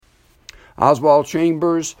Oswald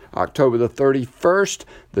Chambers, October the 31st,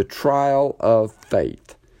 The Trial of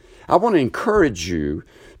Faith. I want to encourage you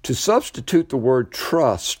to substitute the word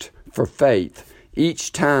trust for faith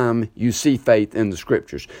each time you see faith in the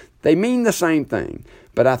Scriptures. They mean the same thing,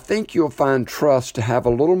 but I think you'll find trust to have a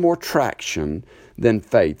little more traction than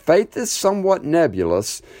faith. Faith is somewhat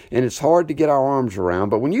nebulous, and it's hard to get our arms around,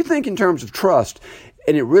 but when you think in terms of trust,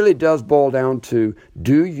 and it really does boil down to,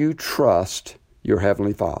 do you trust your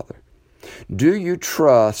Heavenly Father? Do you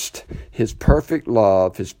trust His perfect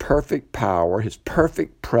love, His perfect power, His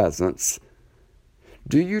perfect presence?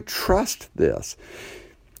 Do you trust this?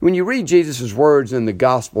 When you read Jesus' words in the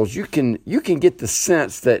Gospels, you can get the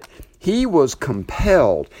sense that He was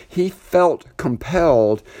compelled, He felt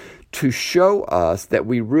compelled to show us that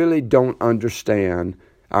we really don't understand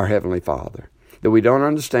our Heavenly Father, that we don't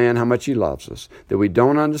understand how much He loves us, that we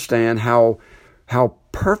don't understand how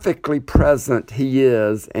perfectly present He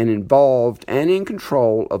is and involved and in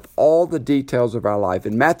control of all the details of our life.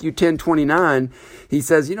 In Matthew 10:29, He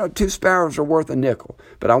says, 2 sparrows are worth a nickel,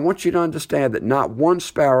 but I want you to understand that not one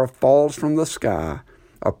sparrow falls from the sky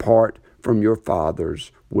apart from your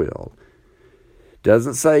Father's will.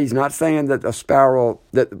 Doesn't say, He's not saying that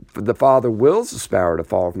the Father wills a sparrow to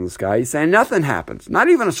fall from the sky. He's saying nothing happens. Not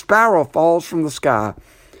even a sparrow falls from the sky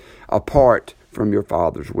apart from your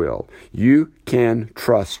Father's will. You can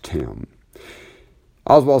trust Him.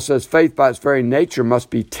 Oswald says, faith by its very nature must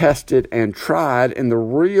be tested and tried, and the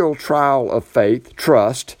real trial of faith,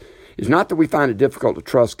 trust, is not that we find it difficult to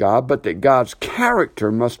trust God, but that God's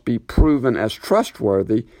character must be proven as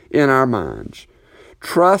trustworthy in our minds.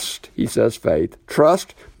 Trust, he says, faith,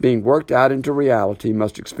 trust being worked out into reality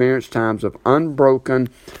must experience times of unbroken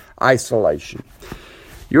isolation.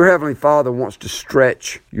 Your Heavenly Father wants to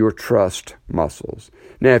stretch your trust muscles.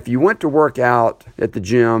 Now, if you went to work out at the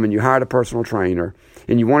gym and you hired a personal trainer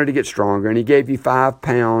and you wanted to get stronger and he gave you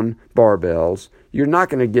 5-pound barbells, you're not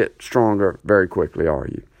going to get stronger very quickly, are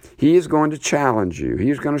you? He is going to challenge you. He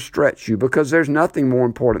is going to stretch you because there's nothing more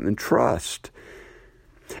important than trust.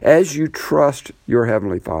 As you trust your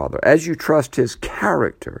Heavenly Father, as you trust His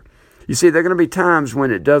character, you see, there are going to be times when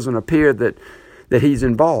it doesn't appear that He's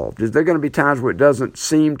involved. Is there going to be times where it doesn't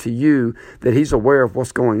seem to you that He's aware of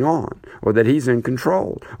what's going on, or that He's in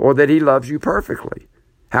control, or that He loves you perfectly?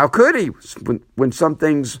 How could He when some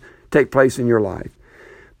things take place in your life?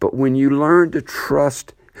 But when you learn to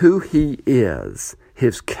trust who He is,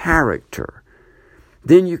 His character,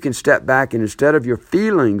 then you can step back and instead of your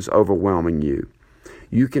feelings overwhelming you,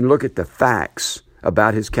 you can look at the facts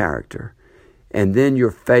about His character. And then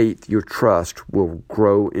your faith, your trust will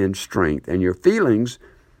grow in strength and your feelings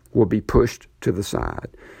will be pushed to the side.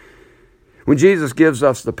 When Jesus gives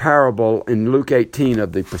us the parable in Luke 18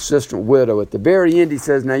 of the persistent widow, at the very end He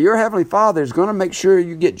says, now your Heavenly Father is going to make sure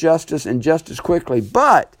you get justice and justice quickly.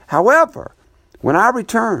 But, however, when I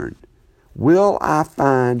return, will I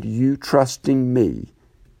find you trusting me?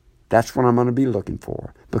 That's what I'm going to be looking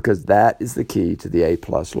for, because that is the key to the A+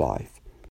 life.